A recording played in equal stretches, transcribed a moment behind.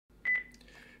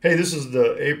Hey, this is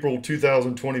the April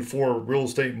 2024 real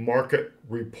estate market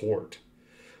report.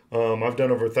 I've done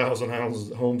over 1,000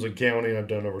 homes in county. I've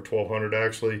done over 1,200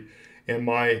 actually. And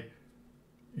my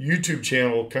YouTube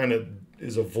channel kind of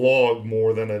is a vlog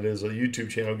more than it is a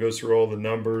YouTube channel. It goes through all the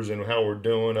numbers and how we're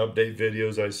doing, update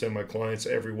videos I send my clients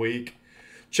every week.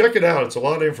 Check it out. It's a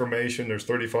lot of information. There's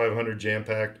 3,500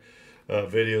 jam-packed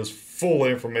videos, full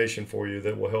information for you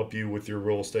that will help you with your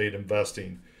real estate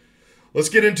investing. Let's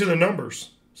get into the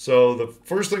numbers. So the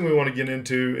first thing we want to get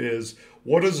into is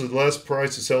what is the list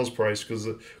price to sales price? Because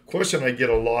the question I get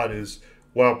a lot is,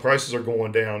 wow, prices are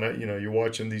going down. You're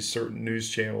watching these certain news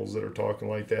channels that are talking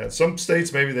like that. Some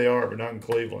states maybe they are, but not in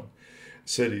Cleveland.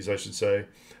 Cities, I should say.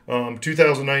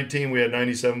 2019, we had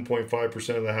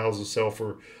 97.5% of the houses sell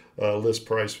for list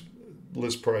price.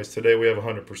 List price. Today we have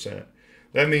 100%.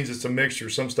 That means it's a mixture.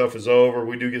 Some stuff is over.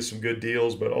 We do get some good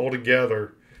deals, but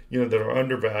altogether, that are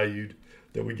undervalued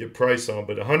that we get priced on.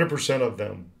 But 100% of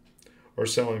them are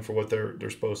selling for what they're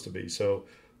supposed to be. So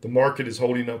the market is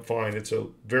holding up fine. It's a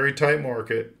very tight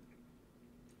market,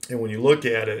 and when you look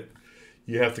at it,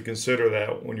 you have to consider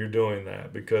that when you're doing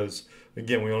that because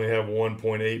again, we only have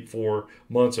 1.84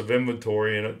 months of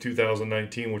inventory in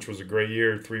 2019, which was a great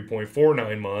year,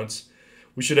 3.49 months.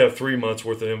 We should have 3 months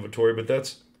worth of inventory, but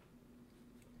that's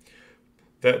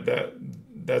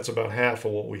about half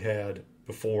of what we had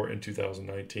before in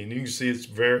 2019. You can see it's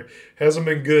hasn't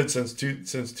been good since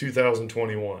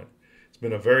 2021. It's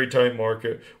been a very tight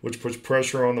market, which puts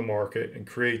pressure on the market and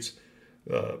creates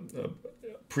uh,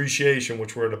 appreciation,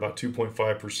 which we're at about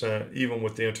 2.5%, even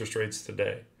with the interest rates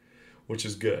today, which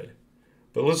is good.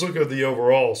 But let's look at the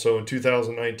overall. So in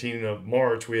 2019 of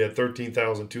March, we had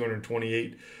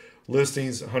 13,228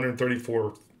 listings,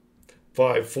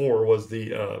 134.54 was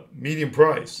the median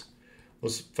price.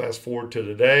 Let's fast forward to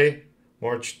today,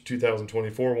 March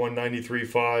 2024,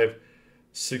 193.5,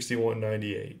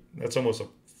 61.98. That's almost a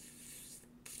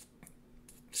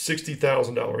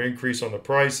 $60,000 increase on the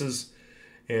prices,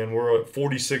 and we're at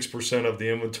 46% of the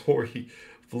inventory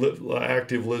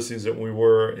active listings that we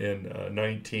were in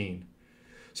 19.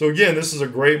 So again, this is a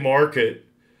great market.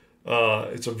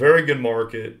 It's a very good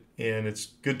market, and it's a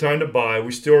good time to buy.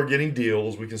 We still are getting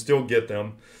deals. We can still get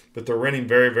them, but they're renting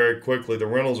very, very quickly. The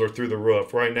rentals are through the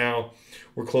roof. Right now,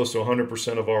 we're close to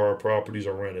 100% of our properties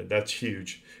are rented. That's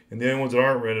huge. And the only ones that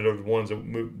aren't rented are the ones that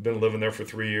have been living there for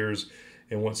 3 years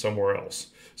and went somewhere else.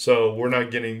 So we're not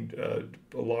getting a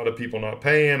lot of people not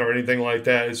paying or anything like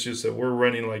that. It's just that we're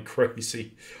renting like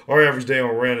crazy. Our average day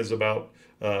on rent is about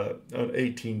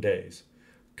 18 days.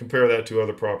 Compare that to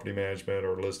other property management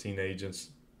or listing agents,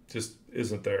 just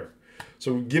isn't there.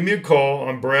 So give me a call.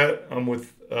 I'm Brett. I'm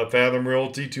with Fathom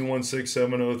Realty,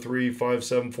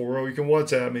 216-703-5740. You can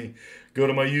WhatsApp me. Go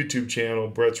to my YouTube channel,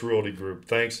 Brett's Realty Group.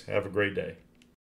 Thanks. Have a great day.